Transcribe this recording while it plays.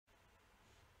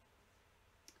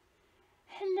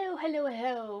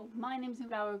Hello! My name is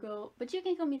NewFlowerGirl, but you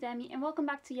can call me Demi, and welcome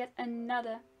back to yet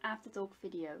another Aftertalk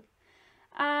video.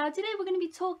 Today we're going to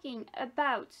be talking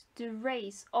about the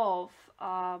race of,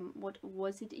 what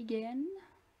was it again?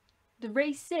 The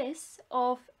races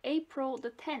of April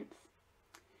the 10th.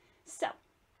 So,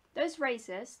 those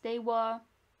races,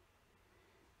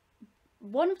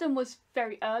 one of them was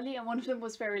very early and one of them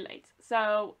was very late.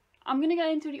 So, I'm going to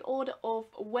go into the order of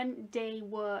when they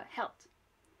were held.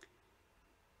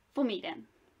 For me then.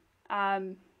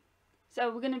 So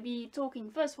we're going to be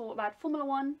talking first of all about Formula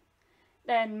 1,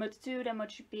 then Moto 2, then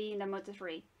MotoGP, and then Moto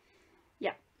 3.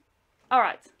 Yeah.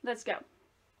 Alright, let's go.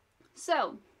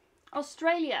 So,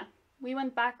 Australia. We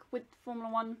went back with Formula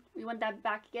 1. We went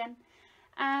back again.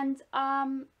 And,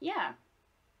 yeah.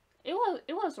 It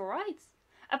was alright.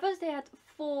 At first they had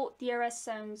 4 DRS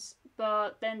zones,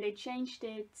 but then they changed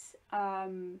it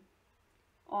on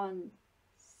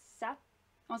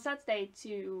Saturday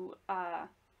to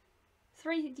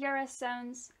 3 DRS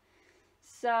zones.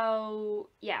 So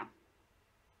yeah,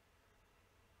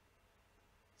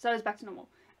 so it's back to normal.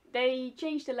 They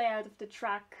changed the layout of the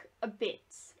track a bit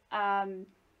to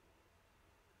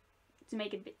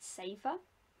make it a bit safer.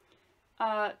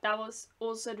 That was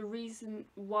also the reason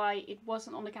why it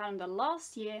wasn't on the calendar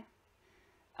last year,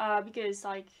 because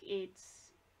like it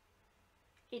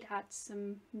had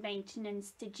some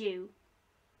maintenance to do.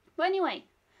 But anyway,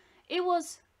 it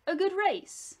was a good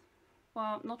race.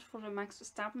 Well, not for the Max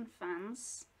Verstappen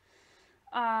fans,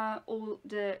 or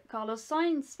the Carlos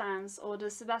Sainz fans, or the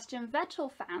Sebastian Vettel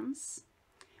fans,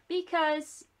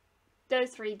 because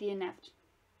those 3 DNF'd.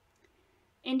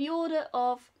 In the order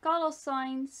of Carlos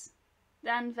Sainz,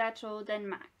 then Vettel, then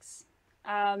Max.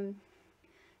 Sainz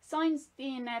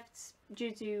DNF'd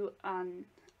due to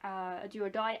a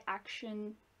do-or-die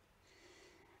action,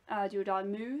 do-or-die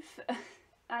move.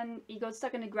 And he got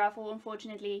stuck in the gravel,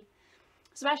 unfortunately.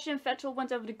 Sebastian Vettel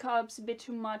went over the curbs a bit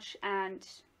too much and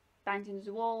banged into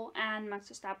the wall, and Max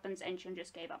Verstappen's engine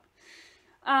just gave up.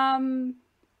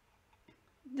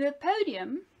 The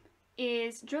podium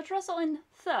is George Russell in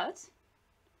 3rd,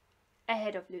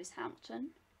 ahead of Lewis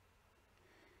Hamilton.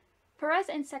 Perez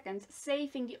in 2nd,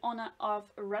 saving the honour of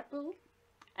Red Bull.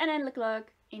 And then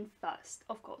Leclerc in 1st,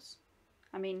 of course.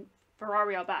 I mean,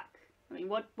 Ferrari are back. I mean,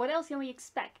 what else can we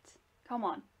expect? Come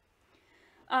on.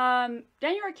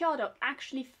 Daniel Ricciardo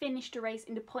actually finished the race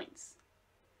in the points.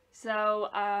 So,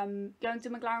 going to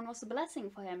McLaren was a blessing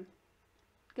for him.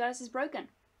 Curse is broken.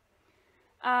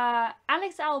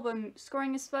 Alex Albon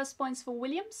scoring his first points for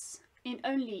Williams in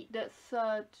only the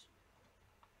third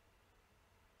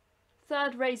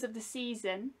race of the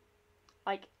season.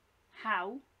 Like,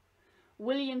 how?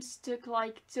 Williams took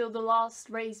like till the last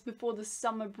race before the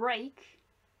summer break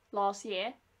last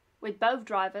year with both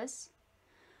drivers.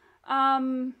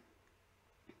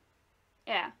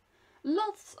 Yeah,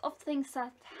 lots of things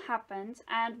that happened,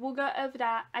 and we'll go over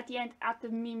that at the end at the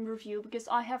meme review, because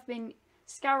I have been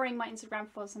scouring my Instagram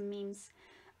for some memes.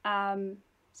 So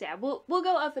yeah, we'll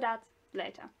go over that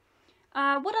later.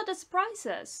 What are the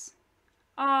surprises?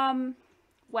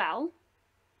 Well,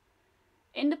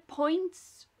 in the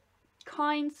points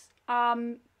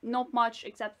not much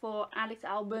except for Alex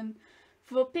Albon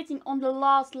for pitting on the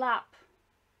last lap.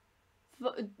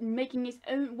 Making his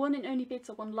own one and only pit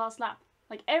stop on the last lap.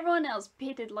 Like, everyone else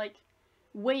pitted like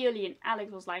way early, and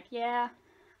Alex was like, yeah,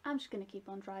 I'm just gonna keep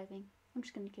on driving.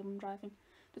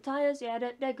 The tires, yeah,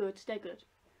 they're good.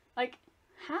 Like,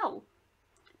 how?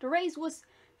 The race was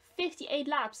 58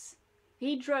 laps.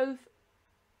 He drove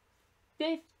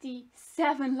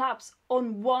 57 laps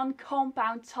on one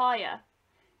compound tire.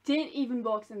 Didn't even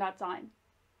box in that time.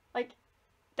 Like,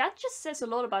 that just says a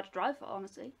lot about the driver,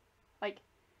 honestly. Like,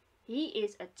 he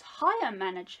is a tire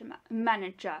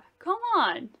manager. Come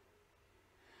on.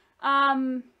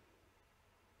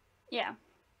 Yeah.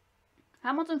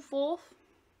 Hamilton 4th.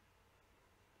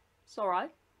 It's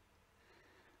alright.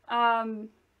 Hamilton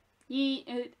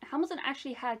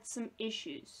actually had some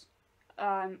issues.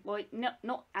 Well,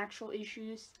 not actual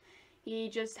issues. He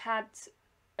just had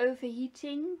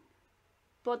overheating,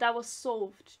 but that was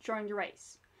solved during the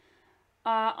race.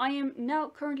 I am now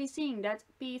currently seeing that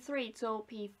P3 till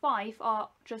P5 are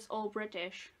just all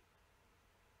British.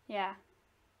 Yeah,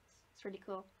 it's really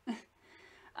cool.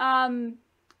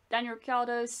 Daniel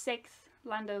Ricciardo 6th,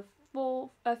 Lando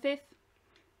 5th,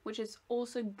 which is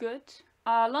also good.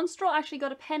 Lance Stroll actually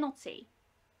got a penalty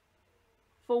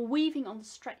for weaving on the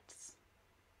straights.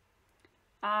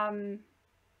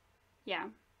 Yeah,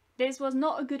 this was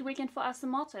not a good weekend for Aston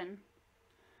Martin.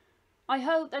 I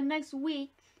hope that next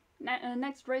week,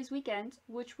 next race weekend,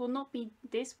 which will not be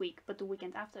this week but the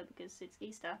weekend after because it's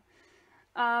Easter,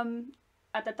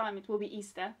 at that time it will be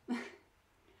Easter.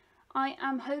 I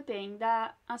am hoping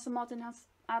that Aston Martin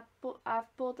have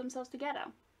brought themselves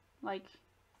together, like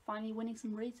finally winning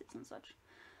some races and such.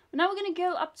 But now we're gonna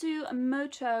go up to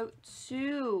Moto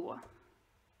 2.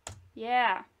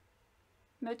 Yeah,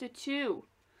 Moto 2.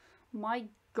 My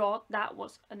God, that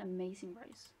was an amazing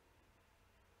race.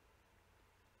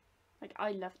 Like,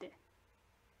 I loved it.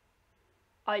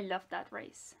 I loved that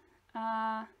race.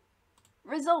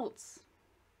 Results.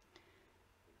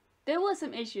 There were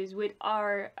some issues with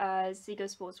our Sega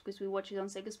Sports, because we watch it on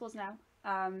Sega Sports now.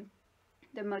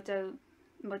 The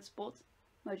Motorsport,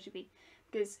 MotoGP,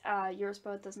 because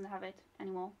Eurosport doesn't have it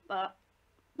anymore. But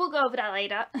we'll go over that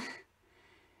later.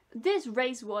 This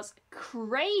race was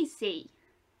crazy.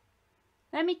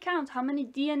 Let me count how many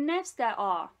DNFs there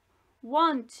are.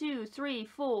 1, 2, 3,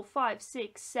 4, 5,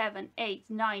 6, 7, 8,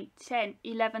 9, 10,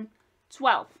 11,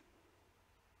 12.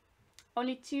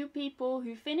 Only 2 people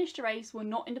who finished the race were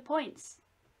not in the points.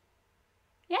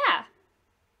 Yeah.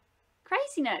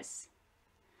 Craziness.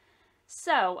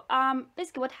 So,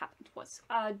 basically what happened was,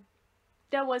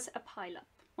 there was a pile-up.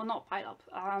 Well, not a pile-up.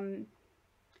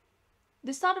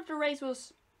 The start of the race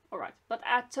was alright, but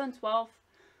at turn 12,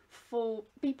 for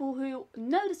people who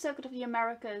know the Circuit of the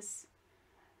Americas,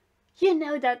 you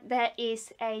know that there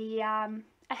is a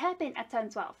hairpin at turn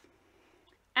 12.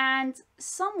 And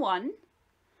someone,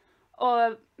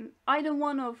 or either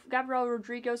one of Gabriel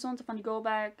Rodrigo, Zonta van de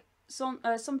Goolberg,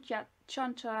 Somtje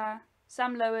Chantra,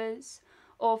 Sam Lois,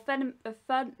 or Fermin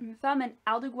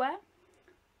Aldeguer,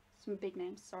 some big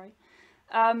names, sorry,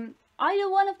 either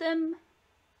one of them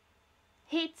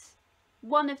hit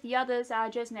one of the others I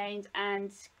just named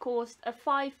and caused a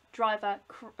 5-driver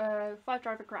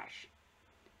crash.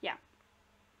 Yeah.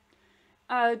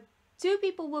 2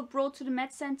 people were brought to the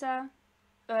med center.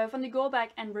 Van de Goolberg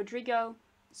and Rodrigo.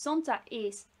 Zonta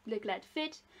is declared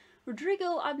fit.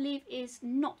 Rodrigo, I believe, is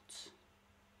not.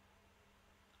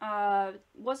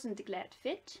 Wasn't declared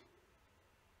fit.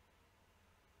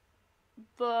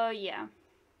 But yeah,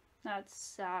 that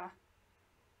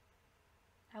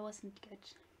wasn't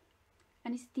good.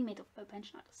 And he's a teammate of Bo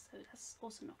Benschneider, so that's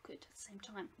also not good at the same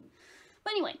time.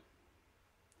 But anyway,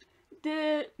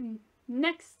 the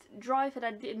next driver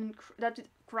that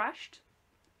crashed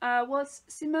was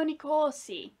Simone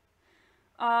Corsi.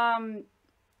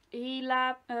 He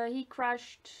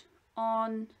crashed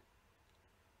on.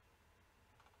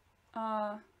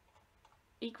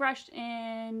 He crashed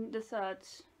in the third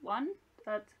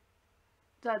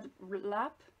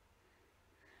lap.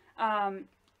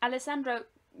 Alessandro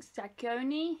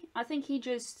Zacconi, I think he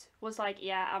just was like,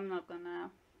 yeah, I'm not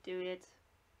gonna do it.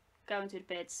 Going to the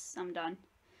pits, I'm done.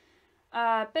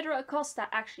 Pedro Acosta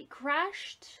actually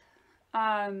crashed.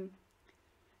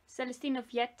 Celestino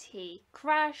Vietti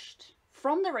crashed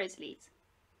from the race lead.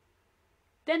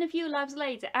 Then a few laps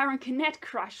later, Aaron Canet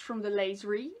crashed from the race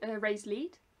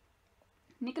lead.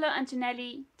 Niccolo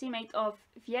Antonelli, teammate of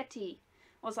Vietti,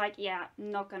 was like, yeah,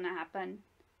 not gonna happen,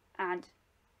 and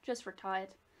just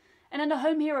retired. And then the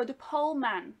home hero, the pole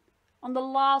man, on the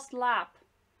last lap,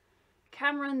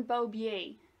 Cameron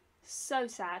Beaubier. So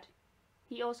sad.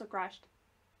 He also crashed.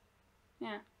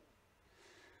 Yeah.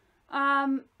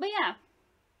 But yeah.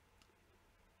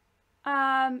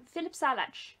 Philip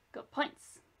Salach got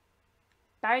points.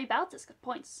 Barry Baltus got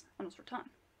points on his return.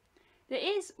 There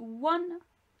is one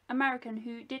American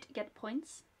who did get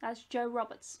points. That's Joe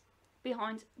Roberts,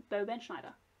 behind Bo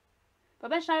Benschneider. Bo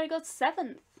Benschneider got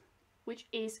 7th, which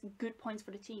is good points for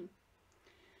the team.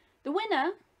 The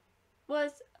winner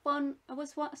was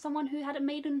someone who had a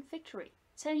maiden victory,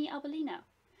 Tony Albolino.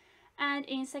 And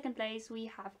in 2nd place we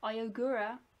have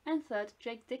Ayogura, and 3rd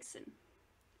Jake Dixon.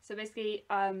 So basically,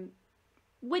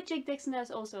 with Jake Dixon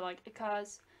there's also like a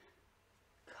curse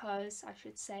I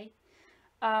should say.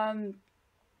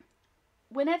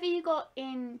 Whenever you got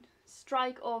in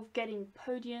strike of getting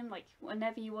podium, like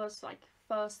whenever he was like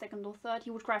 1st, 2nd or 3rd,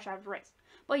 he would crash out of the race.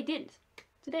 But he didn't.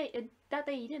 That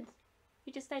day he didn't.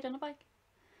 He just stayed on the bike.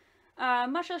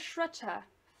 Marshall Schroeter,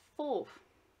 4th.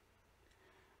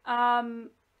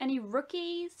 Any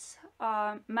rookies?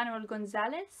 Manuel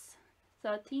Gonzalez,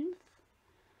 13th.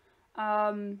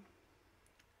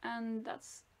 And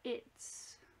that's it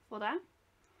for that.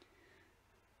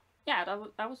 Yeah,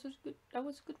 that was a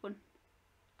good one.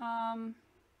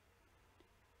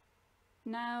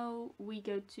 Now we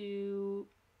go to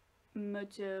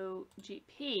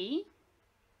MotoGP,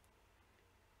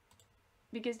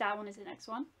 because that one is the next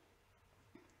one.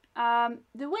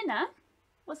 The winner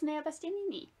was Nea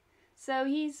Bastianini, so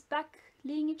he's back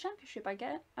leading a championship,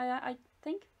 I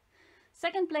think.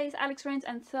 2nd place Alex Rins,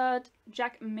 and 3rd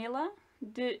Jack Miller.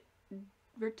 The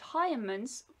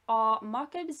retirements are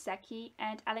Marco Bezzecchi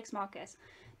and Alex Marquez.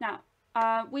 Now,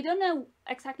 we don't know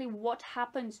exactly what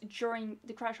happened during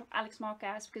the crash of Alex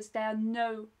Marquez because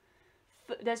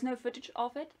there's no footage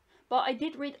of it. But I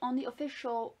did read on the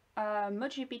official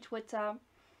MotoGP Twitter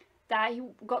that he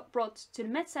got brought to the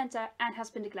Med Center and has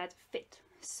been declared fit.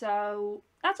 So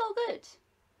that's all good.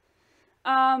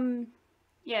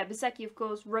 Yeah, Bezzecchi, of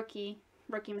course, rookie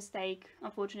mistake,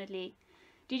 unfortunately.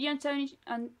 Darren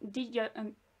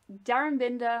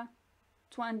Binder,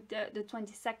 the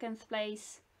 22nd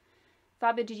place.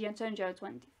 Fabio Di Gianantonio,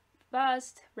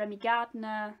 21st. Remy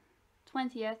Gardner,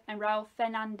 20th. And Raul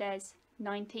Fernandez,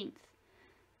 19th.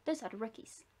 Those are the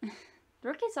rookies. The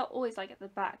rookies are always like at the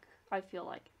back, I feel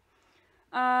like.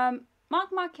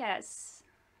 Marc Marquez.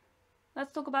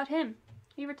 Let's talk about him.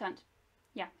 He returned.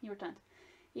 Yeah, he returned.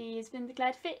 He's been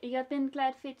declared fit. He had been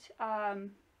declared fit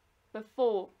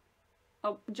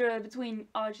between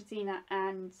Argentina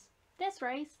and this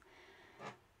race.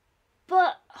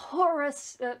 But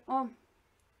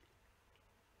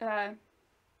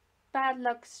bad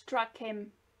luck struck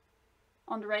him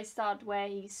on the race start where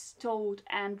he stalled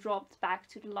and dropped back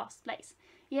to the last place.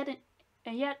 He had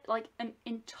like an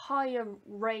entire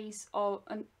race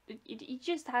he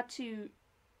just had to,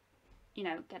 you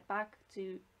know, get back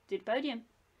to the podium,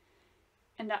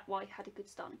 and that's why he had a good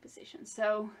starting position.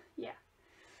 So yeah,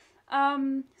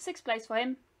 6th place for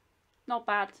him, not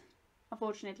bad.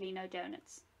 Unfortunately, no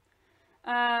donuts.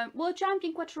 World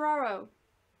champion Quartararo,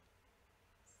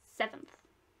 7th,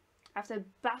 after a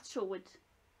battle with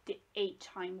the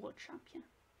 8-time world champion.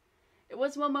 It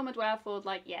was one moment where I thought,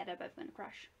 like, yeah, they're both gonna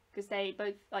crash because they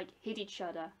both like hit each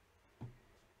other.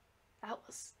 That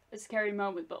was a scary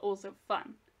moment, but also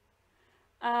fun.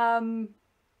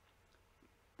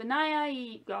 Benaya,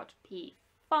 he got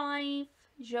P5.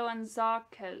 Johan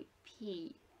Zarco,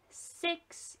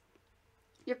 P6.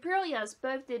 The Aprilias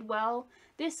both did well.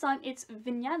 This time it's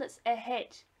Vinales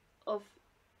ahead of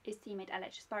his teammate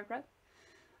Alex Spargaro.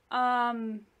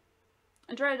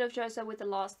 Andrea Dovizioso with the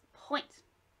last point.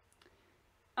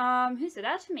 Who said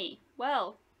that to me?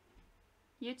 Well,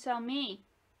 you tell me.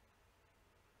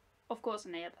 Of course,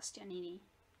 Andrea Bastianini.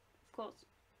 Of course.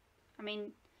 I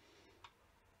mean,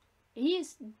 he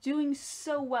is doing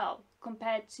so well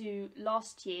compared to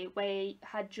last year where he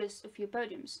had just a few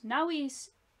podiums. Now he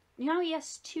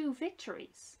has 2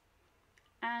 victories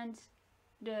and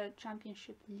the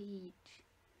championship lead,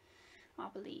 I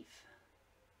believe.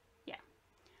 Yeah.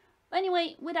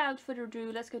 Anyway, without further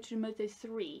ado, let's go to the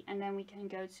Moto3 and then we can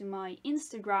go to my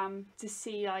Instagram to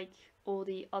see like all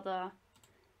the other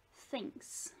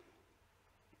things.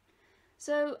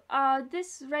 So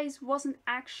this race wasn't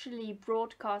actually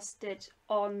broadcasted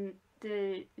on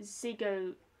the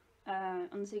Ziggo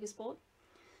Sport.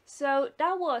 So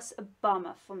that was a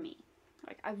bummer for me.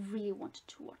 Like I really wanted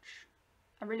to watch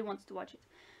it.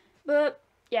 But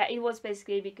yeah, it was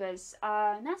basically because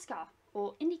NASCAR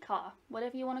or IndyCar,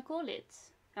 whatever you want to call it,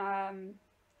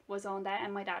 was on there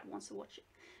and my dad wants to watch it.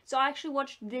 So I actually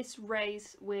watched this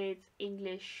race with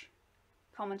English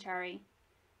commentary,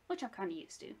 which I'm kind of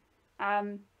used to.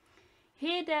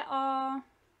 Here there are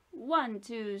 1,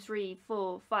 2, 3,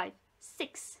 4, 5,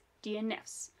 6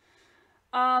 DNFs.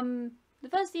 The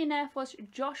first DNF was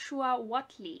Joshua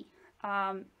Watley.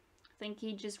 I think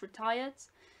he just retired.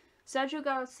 Sergio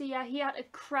Garcia, he had a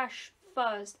crash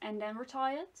first and then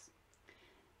retired.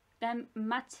 Then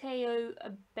Matteo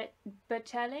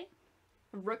Bertelli,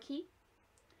 a rookie.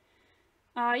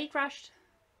 He crashed.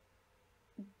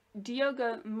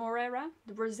 Diogo Moreira,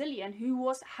 the Brazilian, who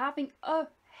was having a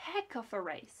heck of a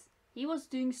race. He was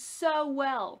doing so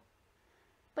well,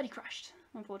 but he crashed,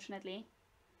 unfortunately.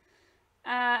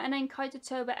 And then Kaito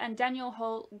Toba and Daniel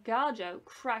Holgado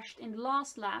crashed in the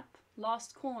last lap,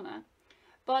 last corner.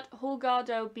 But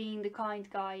Holgado, being the kind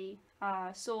guy,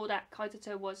 saw that Kaito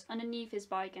Toba was underneath his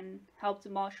bike and helped the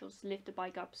marshals lift the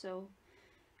bike up so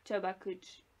Toba could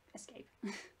escape.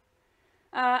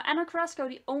 Anna Carrasco,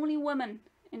 the only woman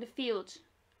in the field,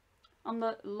 on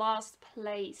the last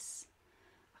place.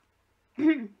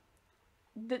 The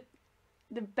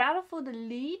battle for the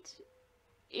lead,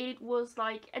 it was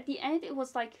like at the end it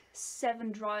was like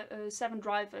 7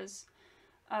 drivers.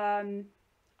 I'm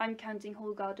counting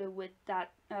Holgado with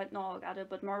that, not Holgado,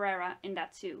 but Moreira in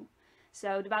that too.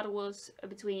 So the battle was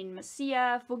between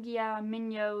Masia, Foggia,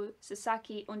 Minho,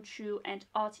 Sasaki, Onshu and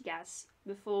Artigas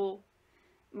before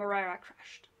Moreira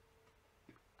crashed.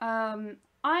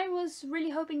 I was really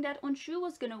hoping that Onshu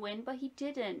was gonna win, but he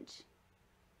didn't.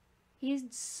 He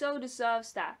so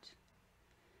deserves that.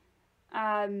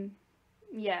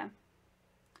 Yeah.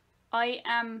 I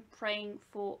am praying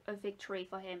for a victory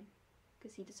for him,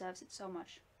 because he deserves it so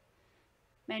much.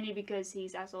 mainly because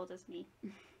he's as old as me.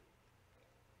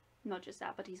 Not just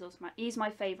that, but he's also my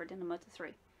favorite in the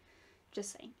Moto3.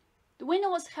 Just saying. The winner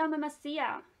was Jaime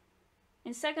Macia.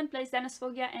 In second place, Dennis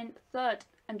Foggia, and third,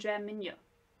 Andrea Mignot.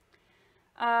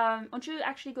 Onchu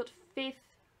actually got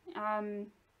fifth.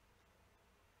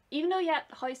 Even though he had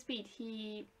high speed,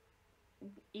 he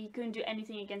couldn't do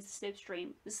anything against the slipstream.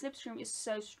 The slipstream is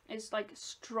like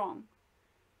strong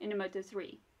in the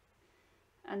Moto3,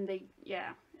 and they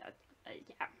yeah.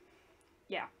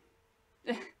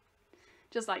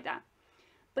 Just like that.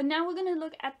 But now we're gonna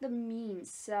look at the means.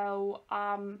 So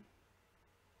I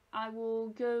will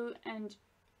go and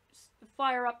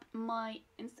fire up my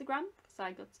Instagram because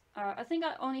I got I think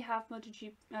I only have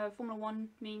MotoGP Formula 1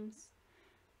 memes.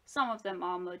 Some of them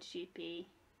are MotoGP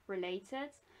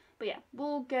related, but yeah,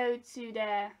 we'll go to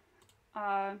there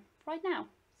right now.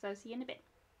 So see you in a bit.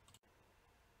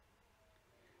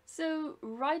 So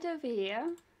right over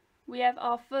here we have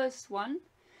our first one,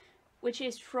 which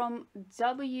is from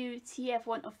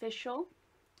WTF1 Official,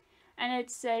 and it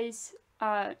says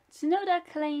Tsunoda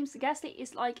claims Gasly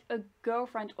is like a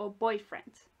girlfriend or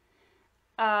boyfriend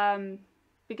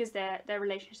because their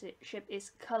relationship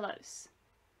is close.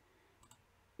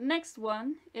 Next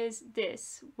one is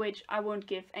this, which I won't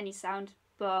give any sound,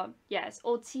 but yeah, it's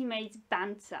all teammates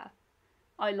banter.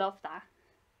 I love that.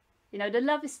 You know, the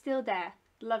love is still there.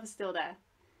 The love is still there.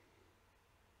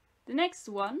 The next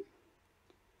one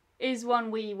is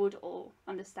one we would all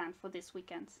understand for this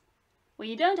weekend. When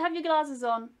you don't have your glasses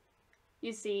on,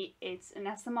 you see it's an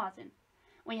Aston Martin.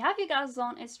 When you have your glasses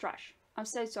on, it's trash. I'm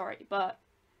so sorry, but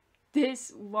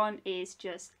this one is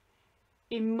just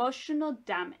emotional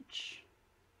damage.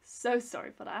 So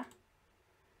sorry for that.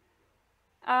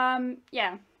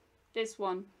 Yeah, this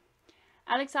one.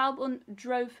 Alex Albon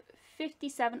drove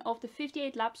 57 of the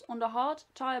 58 laps on the hard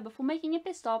tyre before making a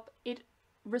pit stop. It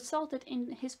resulted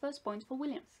in his first points for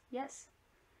Williams. Yes.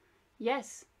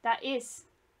 Yes, that is.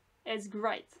 It's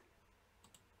great.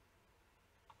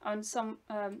 And some,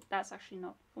 that's actually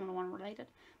not Formula 1 related.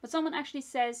 But someone actually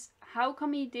says, how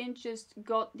come he didn't just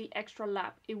got the extra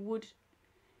lap?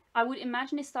 I would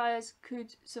imagine his tyres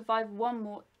could survive one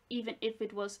more, even if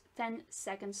it was 10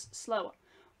 seconds slower.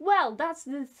 Well, that's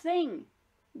the thing.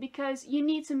 Because you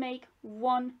need to make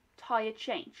one tyre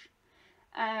change.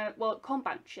 Well,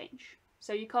 compound change.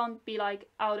 So you can't be like,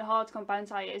 oh, the hard compound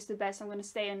tyre is the best, I'm going to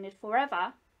stay on it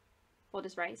forever for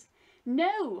this race.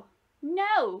 No!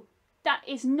 No! That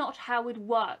is not how it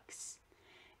works.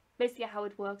 Basically how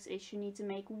it works is you need to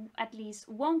make at least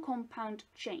one compound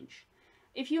change.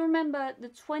 If you remember the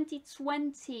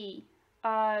 2020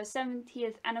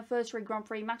 70th anniversary Grand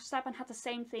Prix, Max Verstappen had the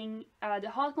same thing. The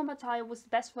hard compound tyre was the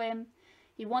best for him.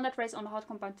 He won that race on the hard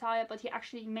compound tyre, but he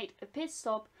actually made a pit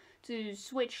stop to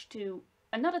switch to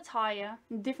another tyre,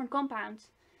 different compound.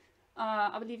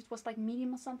 I believe it was like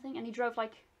medium or something, and he drove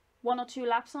like 1 or 2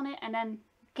 laps on it and then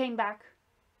came back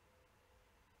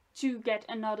to get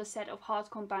another set of hard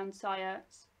compound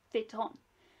tyres fit on.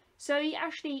 So he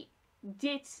actually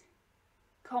did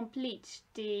complete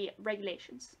the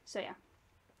regulations. So yeah.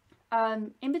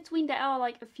 In between there are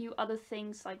like a few other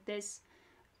things like this.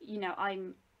 You know,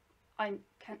 I'm an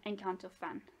Encanto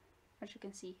fan, as you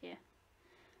can see here.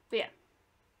 But yeah.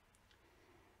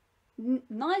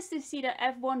 Nice to see that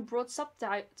F1 brought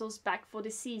subtitles back for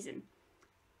this season.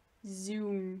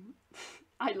 Zoom.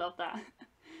 I love that.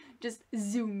 Just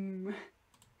zoom.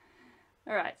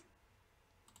 Alright.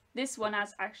 This one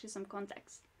has actually some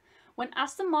context. When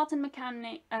Aston Martin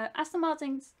mechanics,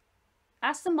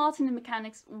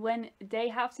 when they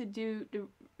have to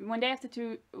repair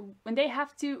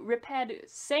the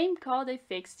same car they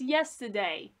fixed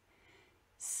yesterday.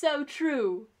 So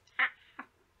true. Ah.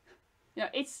 You know,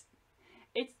 it's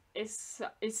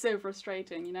so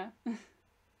frustrating, you know.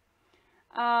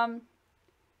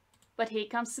 But here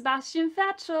comes Sebastian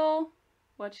Vettel.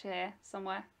 Watch here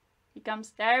somewhere. He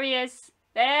comes. There he is.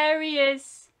 There he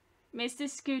is. Mr.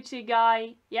 Scooter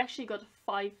guy. He actually got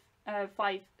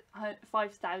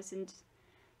 5,000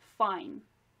 fine.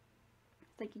 I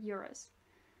think euros.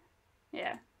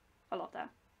 Yeah, I love that.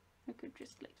 I could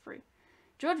just click through.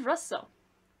 George Russell.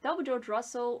 Double George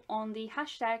Russell on the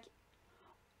hashtag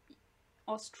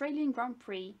Australian Grand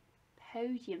Prix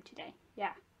podium today.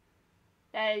 Yeah.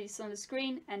 There he is on the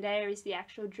screen, and there is the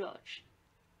actual George.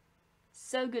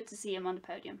 So good to see him on the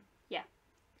podium. Yeah,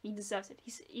 he deserves it.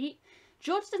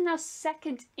 George is now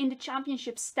second in the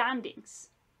championship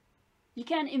standings.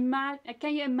 Can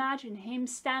you imagine him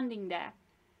standing there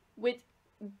with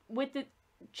the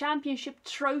championship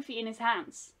trophy in his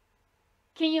hands?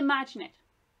 Can you imagine it?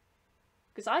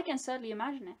 Because I can certainly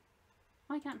imagine it.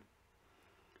 I can.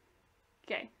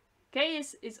 Okay,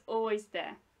 Chaos is always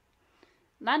there.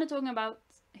 Lando talking about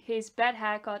his bad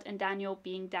haircut and Daniel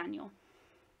being Daniel.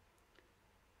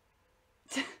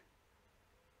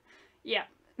 Yeah.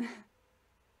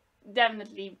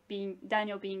 Definitely being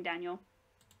Daniel.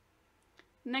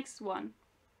 Next one.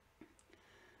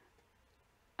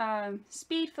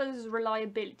 Speed versus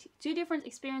reliability. Two different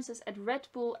experiences at Red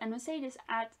Bull and Mercedes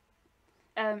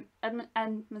and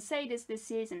Mercedes this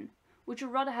season. Would you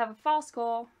rather have a fast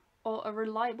car or a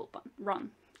reliable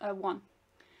one?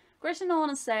 Christian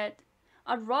Horner said,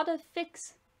 "I'd rather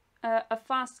fix a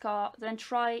fast car than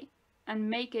try and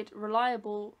make a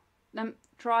reliable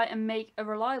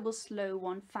slow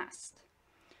one fast."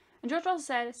 And George Russell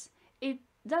says, "It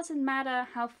doesn't matter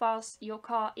how fast your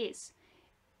car is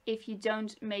if you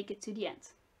don't make it to the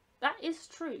end." That is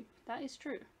true. That is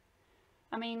true.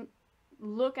 I mean,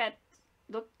 look at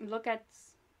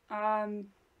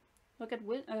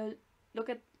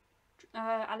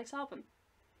Alex Albon.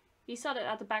 He started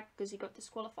at the back because he got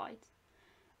disqualified,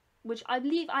 which I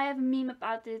believe I have a meme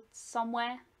about it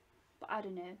somewhere, but I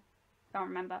don't know, can't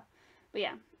remember. But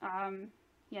yeah,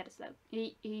 he had a slow.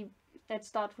 He had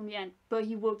start from the end, but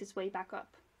he worked his way back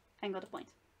up and got a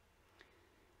point.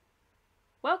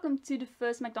 Welcome to the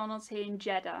first McDonald's here in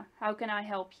Jeddah. How can I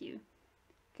help you?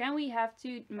 Can we have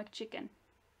 2 McChicken?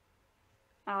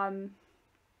 I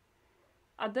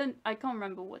can't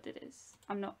remember what it is.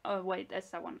 I'm not. Oh wait, that's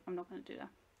that one. I'm not gonna do that.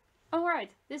 Oh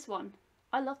right, this one.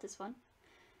 I love this one.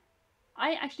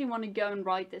 I actually want to go and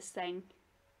ride this thing.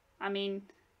 I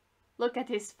mean, look at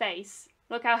his face.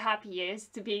 Look how happy he is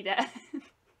to be there.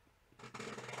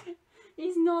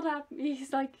 He's not happy.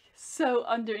 He's like so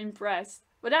underimpressed.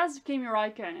 But that's Kimi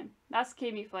Raikkonen. That's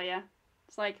Kimi for you.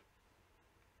 It's like,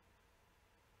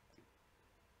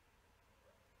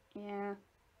 yeah.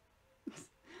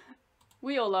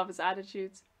 We all love his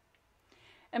attitudes.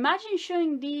 Imagine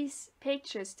showing these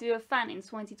pictures to a fan in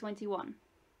 2021.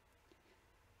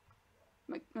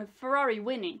 Ferrari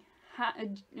winning.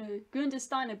 Gunther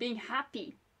Steiner being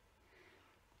happy.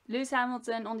 Lewis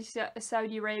Hamilton on the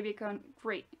Saudi Arabia Grand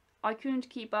Prix. I couldn't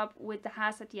keep up with the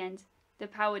Haas at the end. The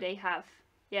power they have.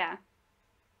 Yeah.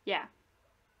 Yeah.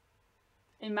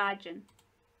 Imagine.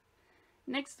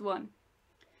 Next one.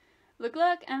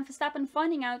 Leclerc and Verstappen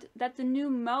finding out that the new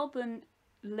Melbourne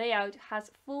layout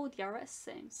has 4 DRS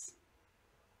zones.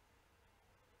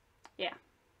 Yeah.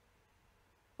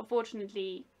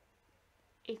 Unfortunately,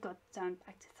 it got down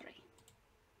back to 3.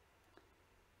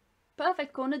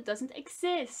 Perfect corner doesn't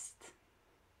exist.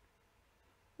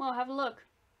 Well, have a look.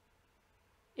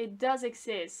 It does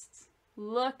exist.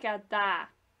 Look at that.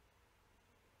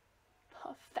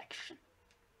 Perfection.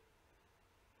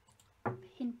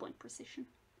 Pinpoint precision.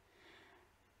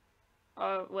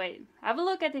 Oh wait, have a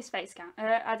look at his face cam.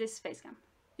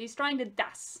 He's trying the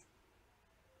DAS.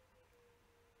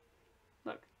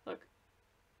 Look, look.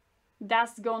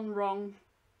 DAS gone wrong.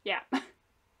 Yeah,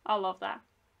 I love that.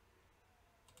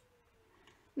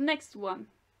 Next one.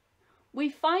 We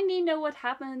finally know what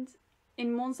happened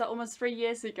in Monza almost 3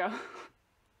 years ago.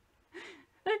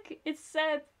 Look, it's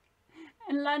Seb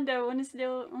and Lando on his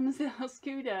little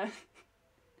scooter.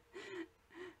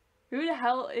 Who the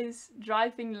hell is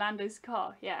driving Lando's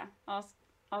car? Yeah,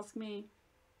 ask me.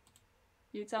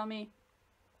 You tell me.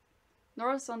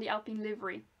 Norris on the Alpine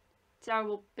livery.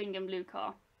 Terrible pink and blue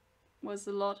car. Was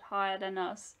a lot higher than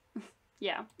us.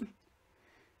 Yeah.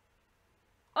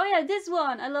 Oh yeah, this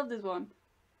one! I love this one.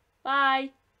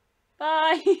 Bye!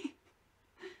 Bye!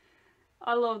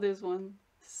 I love this one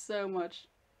so much.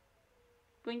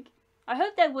 Blink. I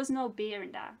hope there was no beer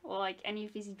in that, or like any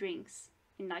fizzy drinks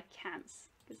in like cans,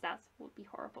 because that would be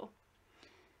horrible.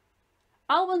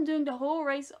 Albon doing the whole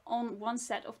race on one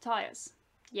set of tires.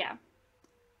 Yeah,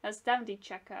 that's definitely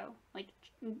Checo.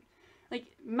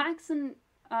 Like Max and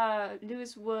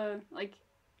Lewis were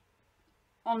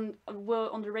on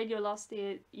the radio last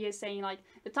year saying like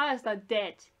the tires are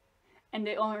dead, and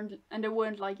they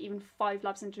weren't like even 5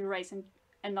 laps into the race,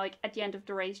 and like at the end of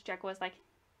the race Checo was like,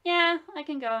 yeah, I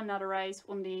can go another race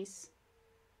on these.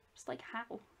 Just like,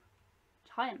 how?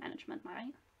 Tire management,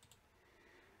 right?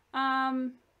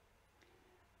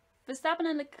 Verstappen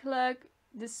and Leclerc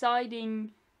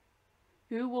deciding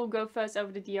who will go first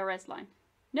over the DRS line.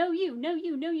 No you, no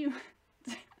you, no you.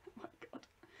 Oh my god.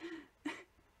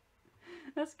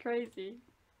 That's crazy.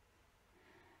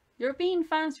 European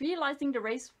fans realizing the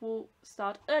race will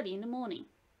start early in the morning.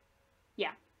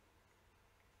 Yeah.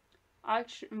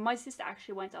 My sister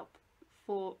actually went up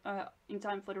for in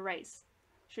time for the race,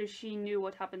 so she knew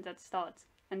what happened at the start,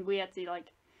 and we had to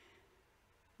like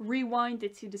rewind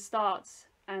it to the start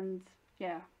and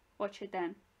yeah, watch it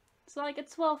then. It's like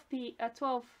at 12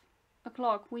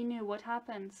 o'clock we knew what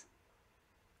happens.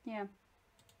 Yeah,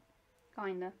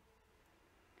 kinda.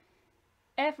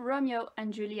 F Romeo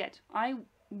and Juliet. I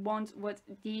want what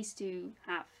these two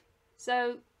have.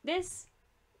 So this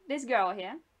girl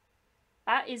here,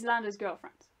 that is Lando's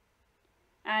girlfriend.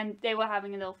 And they were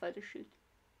having a little photo shoot.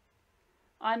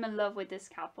 I'm in love with this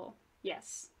couple.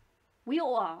 Yes. We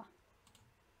all are.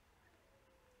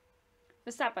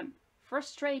 Verstappen.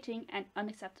 Frustrating and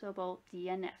unacceptable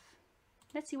DNF.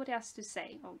 Let's see what he has to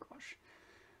say. Oh gosh.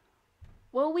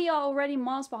 Well, we are already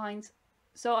miles behind,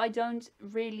 so I don't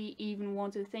really even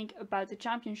want to think about the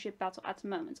championship battle at the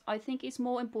moment. I think it's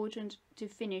more important to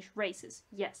finish races.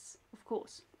 Yes, of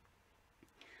course.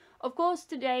 Of course,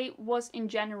 today was in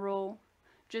general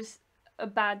just a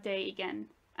bad day again,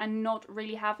 and not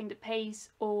really having the pace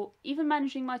or even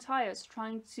managing my tires,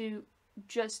 trying to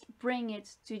just bring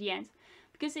it to the end,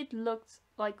 because it looked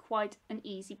like quite an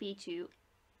easy P2.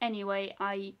 Anyway,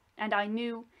 I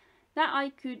knew that I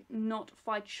could not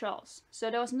fight Charles,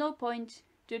 so there was no point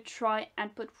to try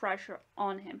and put pressure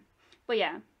on him. But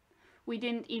yeah, we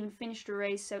didn't even finish the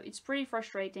race, so it's pretty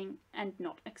frustrating and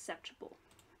not acceptable.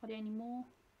 Are there any more?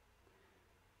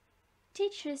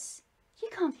 Teachers, you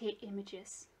can't hear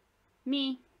images.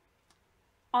 Me,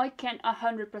 I can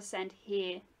 100%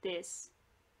 hear this.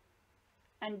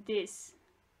 And this,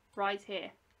 right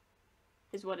here,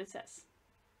 is what it says.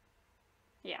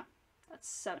 Yeah, that's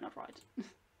so not right.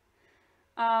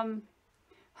 I'm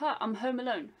home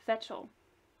alone. Vettel.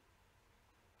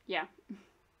 Yeah.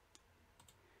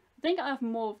 I think I have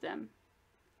more of them.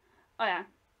 Oh yeah.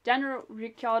 Daniel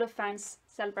Ricciardo fans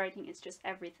celebrating is just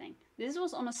everything. This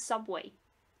was on a subway.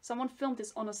 Someone filmed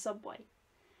this on a subway.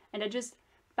 And they're just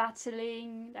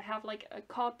battling. They have like a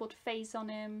cardboard face on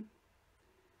him.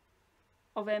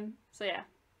 Of him. So yeah.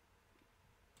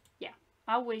 Yeah.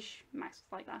 I wish Max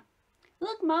was like that.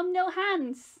 Look, Mum, no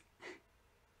hands!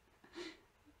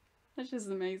 That's just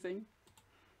amazing.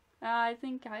 I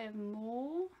think I have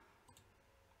more.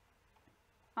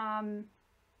 Oh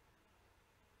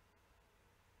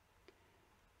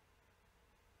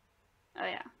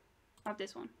yeah, I have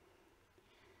this one.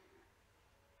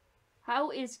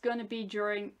 How is gonna be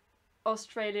during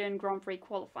Australian Grand Prix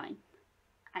qualifying?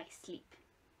 I sleep.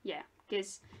 Yeah,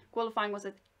 because qualifying was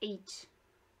at 8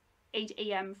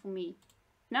 AM for me.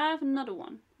 Now I have another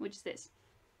one, which is this.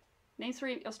 Name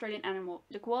 3 Australian animal.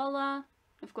 The koala,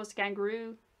 of course the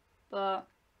kangaroo, but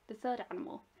the third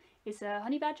animal is a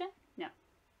honey badger? No,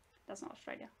 that's not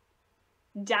Australia.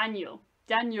 Daniel.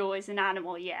 Daniel is an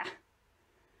animal, yeah.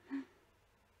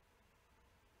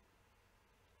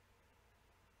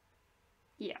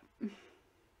 Yeah.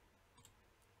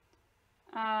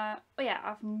 Oh yeah, I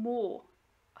have more.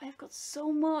 I've got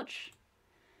so much.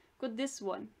 Got this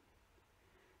one.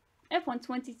 F1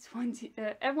 2020,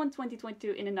 F1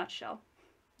 2022 in a nutshell.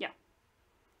 Yeah.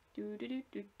 Do do do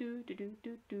do do do do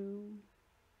do do.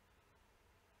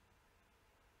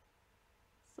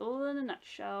 It's all in a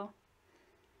nutshell.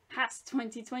 Has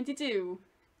 2022.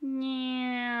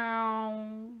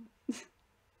 Meow.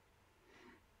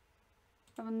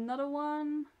 Have another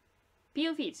one.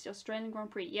 POV, it's the Australian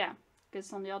Grand Prix. Yeah, because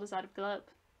it's on the other side of the globe.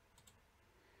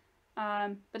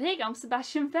 But here comes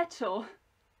Sebastian Vettel.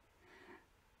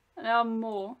 There are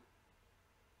more.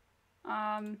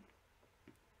 Oh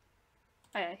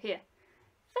yeah, here.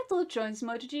 Vettel joins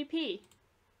MotoGP.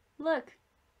 Look,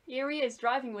 here he is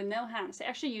driving with no hands. They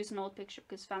actually use an old picture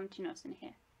because Valentino's in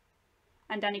here.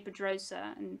 And Danny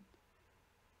Pedrosa and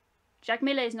Jack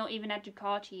Miller is not even at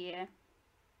Ducati here.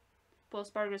 Paul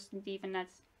Spargo isn't even at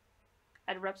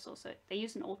Repsol, so they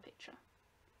use an old picture.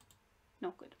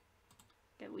 Not good.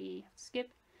 Okay, we have to skip.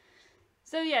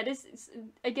 So yeah, this is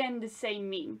again the same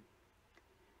meme.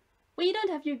 When you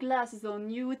don't have your glasses on,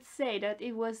 you would say that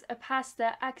it was a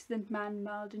pasta accident man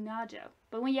Maldonado.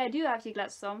 But when you do have your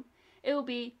glasses on, it will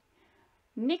be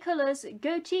Nicholas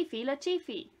Gotifi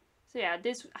Latifi. So yeah,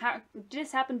 this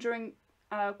happened during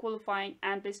qualifying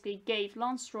and basically gave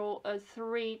Lance Stroll a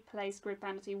 3-place grid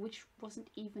penalty, which wasn't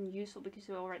even useful because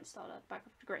he already started at the back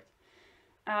of the grid.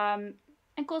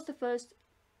 And caused the first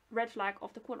red flag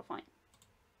of the qualifying.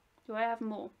 Do I have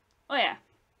more? Oh yeah,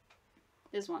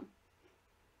 this one.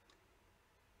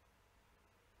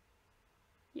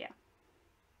 Yeah.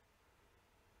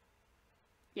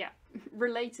 Yeah,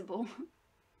 relatable.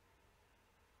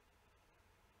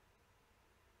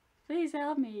 Please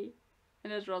help me.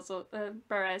 And there's Russell,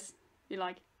 Perez. Be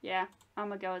like, yeah, I'm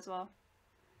gonna go as well.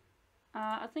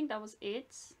 I think that was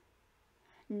it.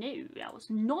 No, that was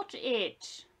not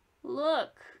it.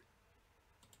 Look.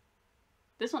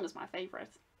 This one is my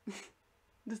favorite.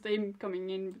 The same coming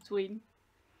in between.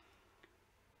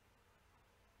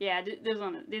 Yeah,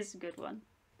 this is a good one.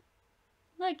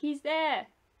 Look, he's there.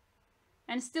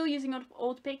 And still using an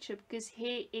old picture because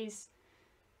he is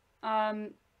our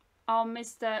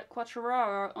Mr.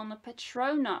 Quattraro on the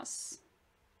Petronas.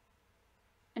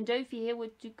 And Dofi here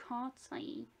with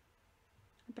Ducati.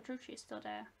 And Petrucci is still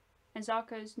there. And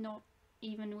Zarco is not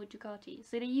even with Ducati.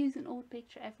 So they use an old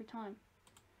picture every time.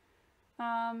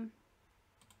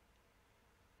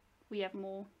 We have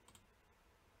more.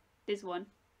 This one.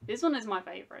 This one is my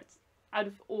favourite. Out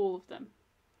of all of them.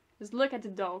 Just look at the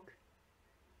dog.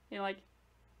 You're like...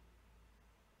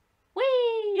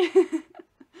 Whee!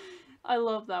 I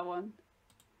love that one.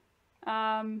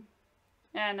 And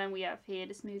then we have here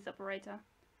the smooth operator.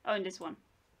 Oh, and this one.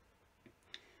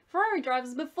 Ferrari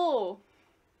drivers before.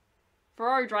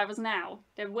 Ferrari drivers now.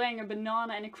 They're wearing a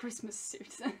banana and a Christmas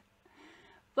suit.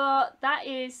 But that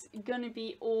is gonna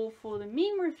be all for the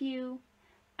meme review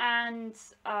and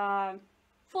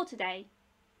for today.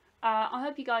 I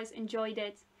hope you guys enjoyed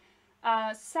it.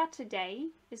 Saturday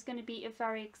is going to be a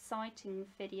very exciting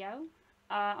video.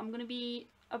 I'm going to be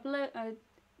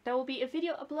there will be a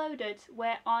video uploaded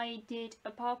where I did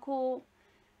a parkour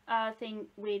thing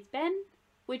with Ben,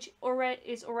 which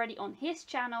is already on his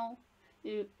channel.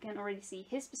 You can already see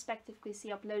his perspective because he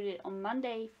uploaded it on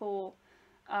Monday for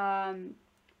the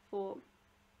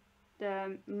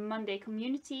Monday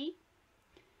community.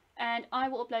 And I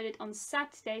will upload it on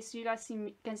Saturday so you guys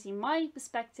can see my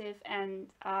perspective, and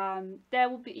there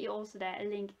will be also a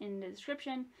link in the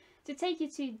description to take you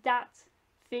to that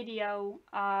video,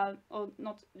 or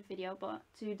not the video, but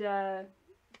to the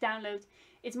download.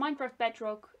 It's Minecraft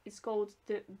Bedrock. It's called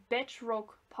the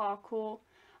Bedrock Parkour.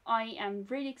 I am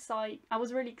really excited. I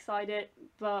was really excited,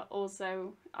 but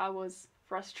also I was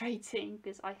frustrating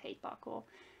because I hate parkour.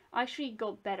 I actually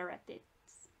got better at it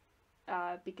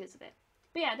because of it.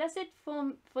 But yeah, that's it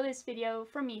for this video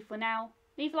from me for now.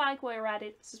 Leave a like while you're at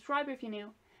it, subscribe if you're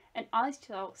new, and I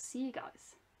shall see you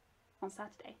guys on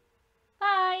Saturday.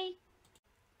 Bye!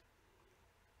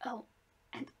 Oh,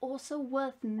 and also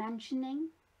worth mentioning,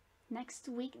 next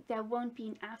week there won't be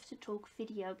an Aftertalk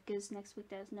video because next week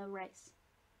there's no race.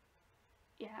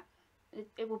 Yeah,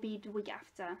 it will be the week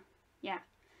after. Yeah,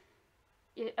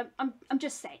 I'm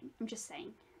just saying.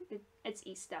 It's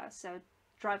Easter, so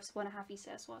drives want to have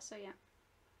Easter as well. So yeah.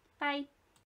 Bye.